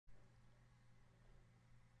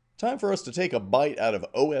Time for us to take a bite out of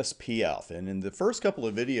OSPF. And in the first couple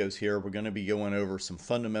of videos here, we're going to be going over some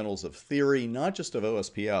fundamentals of theory, not just of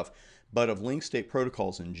OSPF, but of link state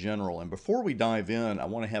protocols in general. And before we dive in, I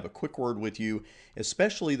want to have a quick word with you,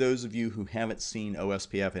 especially those of you who haven't seen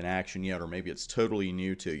OSPF in action yet, or maybe it's totally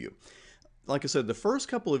new to you. Like I said, the first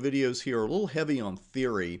couple of videos here are a little heavy on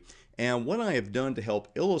theory, and what I have done to help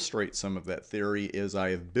illustrate some of that theory is I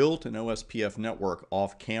have built an OSPF network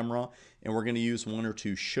off camera, and we're going to use one or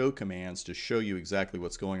two show commands to show you exactly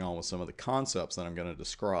what's going on with some of the concepts that I'm going to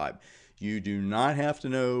describe. You do not have to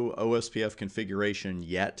know OSPF configuration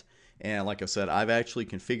yet. And like I said, I've actually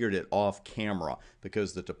configured it off camera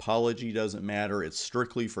because the topology doesn't matter. It's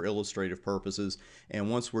strictly for illustrative purposes. And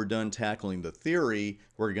once we're done tackling the theory,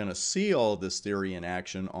 we're going to see all of this theory in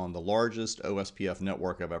action on the largest OSPF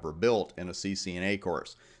network I've ever built in a CCNA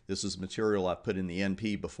course. This is material I've put in the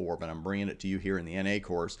NP before, but I'm bringing it to you here in the NA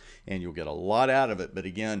course, and you'll get a lot out of it. But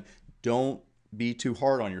again, don't be too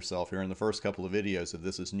hard on yourself here in the first couple of videos if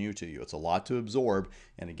this is new to you. It's a lot to absorb,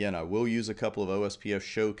 and again, I will use a couple of OSPF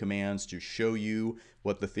show commands to show you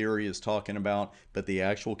what the theory is talking about, but the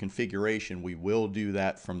actual configuration, we will do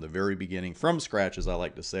that from the very beginning, from scratch, as I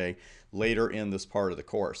like to say, later in this part of the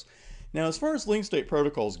course. Now, as far as link state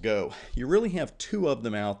protocols go, you really have two of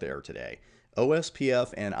them out there today.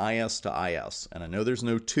 OSPF and IS to IS, and I know there's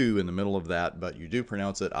no 2 in the middle of that, but you do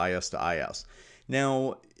pronounce it IS to IS.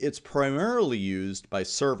 Now, it's primarily used by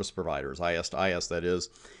service providers, IS to IS that is,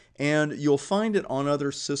 and you'll find it on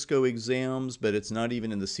other Cisco exams, but it's not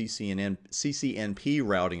even in the CCNP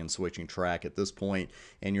routing and switching track at this point,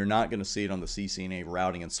 and you're not going to see it on the CCNA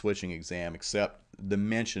routing and switching exam except the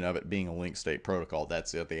mention of it being a link state protocol.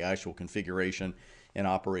 That's it. The actual configuration and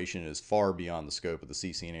operation is far beyond the scope of the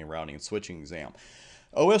CCNA routing and switching exam.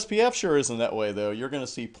 OSPF sure isn't that way, though. You're going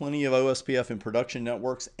to see plenty of OSPF in production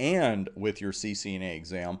networks and with your CCNA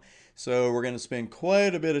exam. So we're going to spend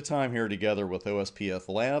quite a bit of time here together with OSPF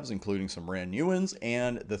labs, including some brand new ones,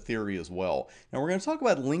 and the theory as well. Now we're going to talk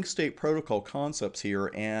about link state protocol concepts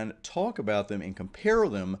here and talk about them and compare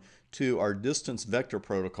them to our distance vector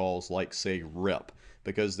protocols like, say, RIP,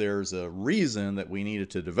 because there's a reason that we needed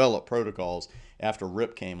to develop protocols after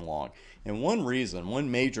RIP came along. And one reason, one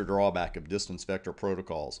major drawback of distance vector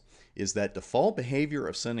protocols is that default behavior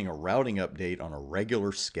of sending a routing update on a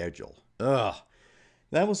regular schedule. Ugh.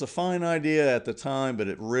 That was a fine idea at the time, but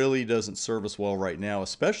it really doesn't serve us well right now,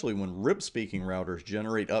 especially when RIP-speaking routers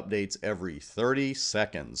generate updates every 30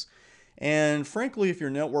 seconds. And frankly, if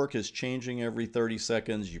your network is changing every 30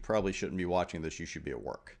 seconds, you probably shouldn't be watching this. You should be at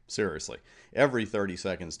work. Seriously. Every 30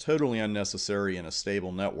 seconds, totally unnecessary in a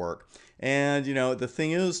stable network. And, you know, the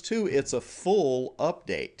thing is, too, it's a full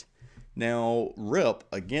update. Now, RIP,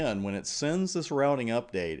 again, when it sends this routing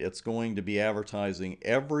update, it's going to be advertising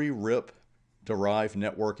every RIP-derived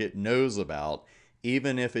network it knows about,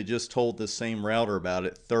 even if it just told the same router about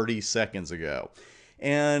it 30 seconds ago.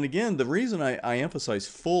 And again, the reason I emphasize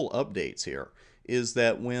full updates here is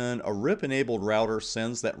that when a RIP-enabled router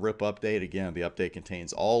sends that RIP update, again, the update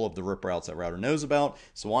contains all of the RIP routes that router knows about.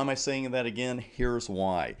 So why am I saying that again? Here's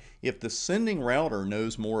why. If the sending router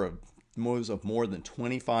knows of more than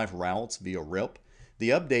 25 routes via RIP, the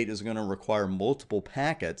update is going to require multiple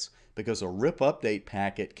packets because a RIP update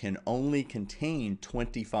packet can only contain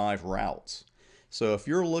 25 routes. So if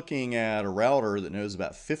you're looking at a router that knows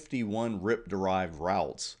about 51 RIP-derived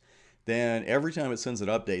routes, then every time it sends an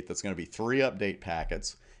update, that's going to be 3 update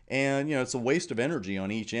packets. And, you know, it's a waste of energy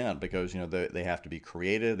on each end because, you know, they have to be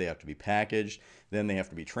created, they have to be packaged, then they have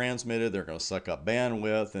to be transmitted, they're going to suck up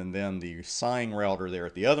bandwidth, and then the signing router there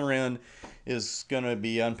at the other end is going to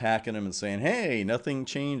be unpacking them and saying, hey, nothing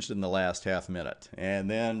changed in the last half minute.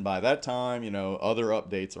 And then by that time, you know, other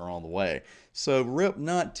updates are on the way. So RIP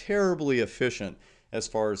not terribly efficient as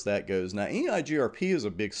far as that goes. Now, EIGRP is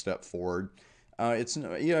a big step forward. It's an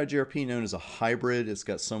EIGRP known as a hybrid. It's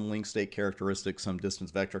got some link state characteristics, some distance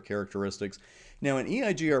vector characteristics. Now, an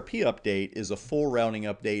EIGRP update is a full routing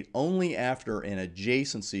update only after an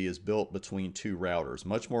adjacency is built between 2 routers.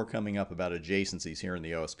 Much more coming up about adjacencies here in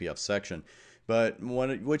the OSPF section. But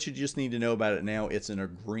what you just need to know about it now, it's an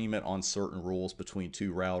agreement on certain rules between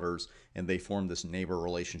 2 routers, and they form this neighbor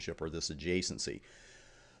relationship or this adjacency.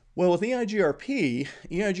 Well, with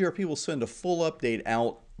EIGRP will send a full update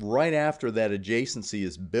out right after that adjacency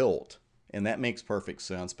is built, and that makes perfect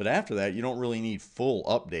sense. But after that, you don't really need full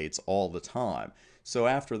updates all the time. So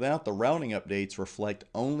after that, the routing updates reflect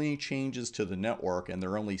only changes to the network, and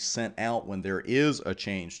they're only sent out when there is a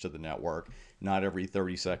change to the network, not every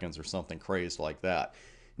 30 seconds or something crazy like that.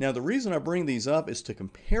 Now, the reason I bring these up is to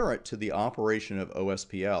compare it to the operation of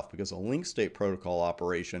OSPF, because a link state protocol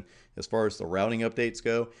operation, as far as the routing updates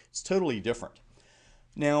go, it's totally different.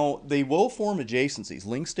 Now, they will form adjacencies.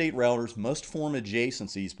 Link state routers must form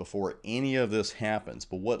adjacencies before any of this happens.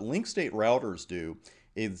 But what link state routers do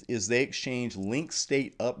is they exchange link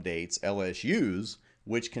state updates, LSUs,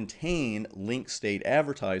 which contain link state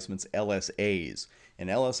advertisements, LSAs. And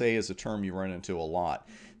LSA is a term you run into a lot.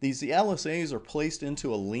 These LSAs are placed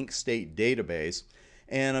into a link state database,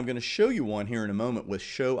 and I'm going to show you one here in a moment with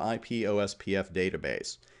Show IP OSPF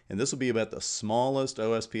database. And this will be about the smallest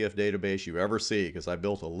OSPF database you ever see, because I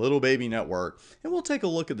built a little baby network. And we'll take a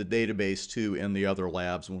look at the database too in the other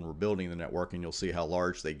labs when we're building the network, and you'll see how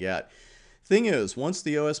large they get. Thing is, once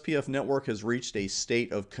the OSPF network has reached a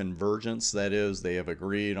state of convergence, that is, they have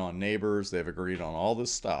agreed on neighbors, they've agreed on all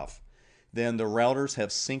this stuff, then the routers have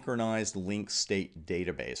synchronized link state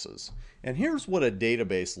databases. And here's what a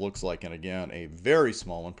database looks like, and again, a very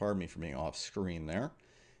small one. Pardon me for being off screen there.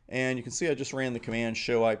 And you can see I just ran the command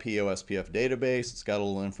show IP OSPF database. It's got a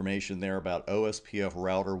little information there about OSPF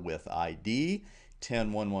router with ID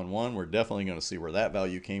 10111. We're definitely going to see where that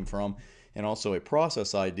value came from, and also a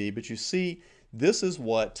process ID. But you see, this is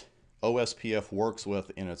what OSPF works with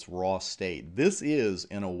in its raw state. This is,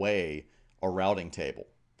 in a way, a routing table.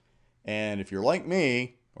 And if you're like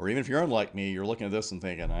me, or even if you're unlike me, you're looking at this and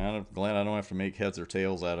thinking, I'm glad I don't have to make heads or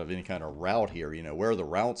tails out of any kind of route here. You know, where are the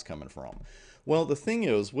routes coming from? Well, the thing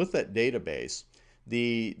is, with that database,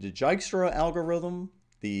 the Dijkstra algorithm,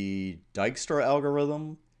 the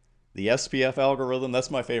SPF algorithm, that's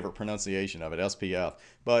my favorite pronunciation of it, SPF,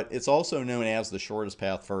 but it's also known as the shortest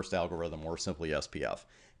path first algorithm, or simply SPF.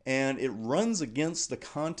 And it runs against the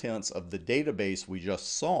contents of the database we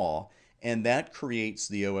just saw, and that creates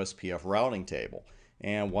the OSPF routing table.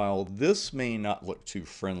 And while this may not look too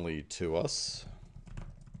friendly to us,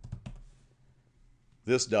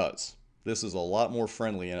 this does. This is a lot more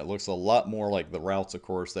friendly, and it looks a lot more like the routes, of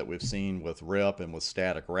course, that we've seen with RIP and with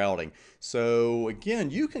static routing. So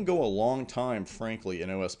again, you can go a long time, frankly, in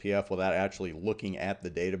OSPF without actually looking at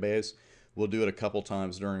the database. We'll do it a couple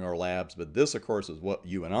times during our labs, but this, of course, is what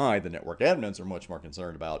you and I, the network admins, are much more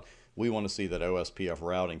concerned about. We want to see that OSPF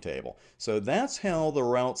routing table. So that's how the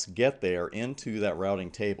routes get there into that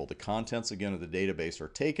routing table. The contents, again, of the database are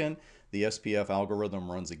taken, the SPF algorithm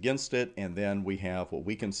runs against it, and then we have what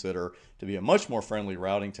we consider to be a much more friendly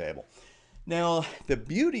routing table. Now, the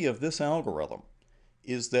beauty of this algorithm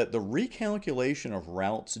is that the recalculation of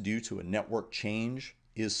routes due to a network change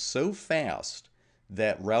is so fast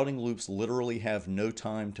that routing loops literally have no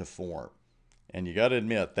time to form. And you got to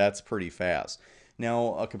admit, that's pretty fast.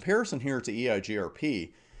 Now, a comparison here to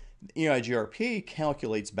EIGRP. EIGRP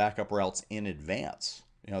calculates backup routes in advance.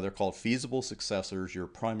 You know, they're called feasible successors. Your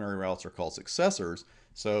primary routes are called successors.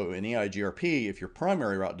 So in EIGRP, if your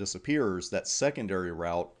primary route disappears, that secondary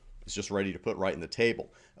route is just ready to put right in the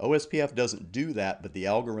table. OSPF doesn't do that, but the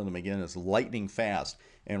algorithm, again, is lightning fast,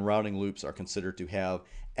 and routing loops are considered to have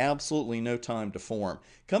absolutely no time to form.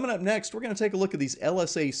 Coming up next, we're going to take a look at these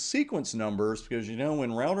LSA sequence numbers, because, you know,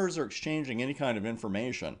 when routers are exchanging any kind of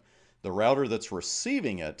information, the router that's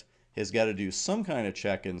receiving it has got to do some kind of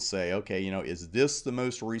check and say, okay, you know, is this the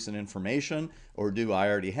most recent information, or do I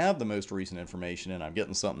already have the most recent information and I'm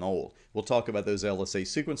getting something old? We'll talk about those LSA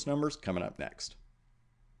sequence numbers coming up next.